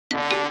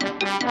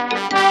Easier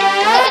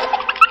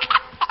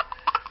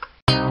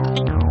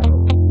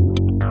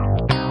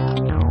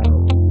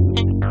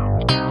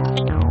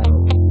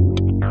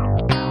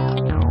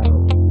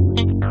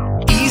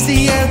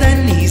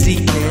than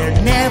easy, clear,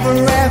 never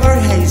ever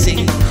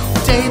hazy.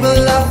 Table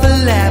of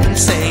 11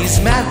 says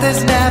math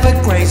is never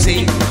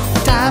crazy.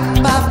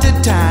 Time after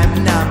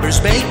time, numbers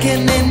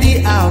baking in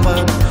the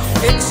hour.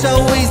 It's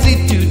so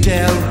easy to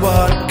tell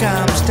what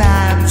comes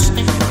times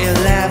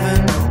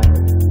 11.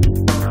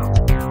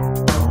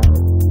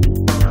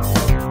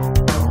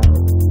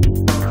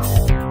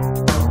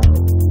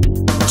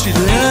 To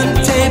learn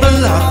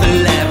table of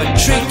 11,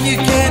 trick you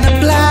can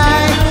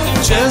apply.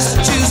 Just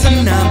choose the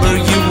number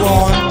you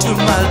want to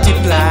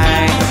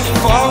multiply.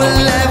 For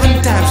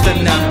 11 times the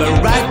number,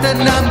 write the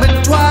number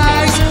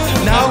twice.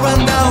 Now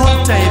run the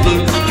whole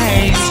table,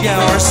 here's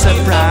your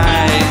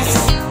surprise.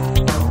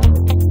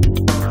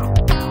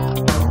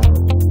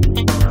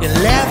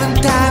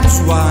 11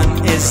 times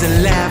 1 is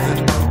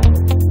 11.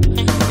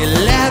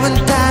 11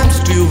 times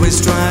 2 is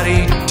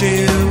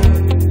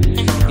 22.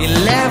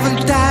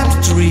 11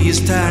 times 3 is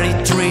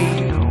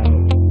 33.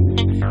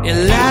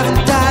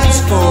 11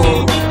 times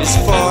 4 is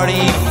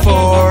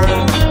 44.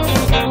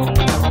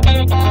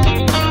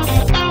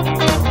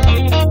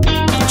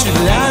 To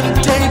learn a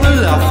table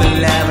of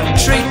 11,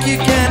 trick you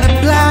can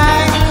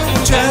apply.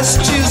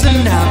 Just choose the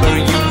number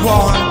you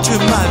want to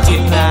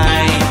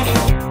multiply.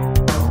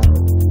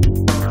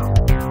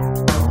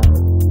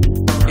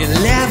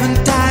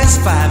 11 times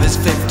 5 is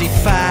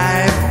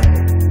 55.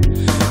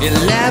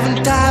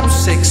 11 times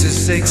 6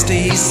 is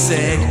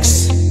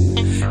 66.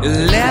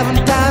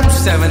 11 times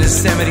 7 is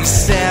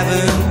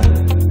 77.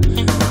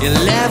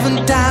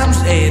 11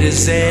 times 8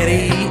 is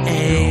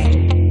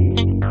 88.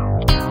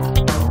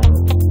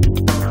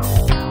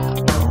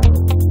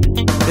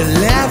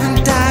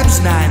 11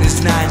 times 9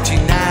 is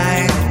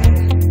 99.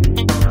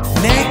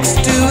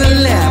 Next to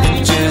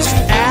 11, just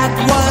add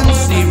 1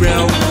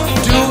 0.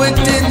 Do it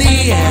in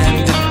the end.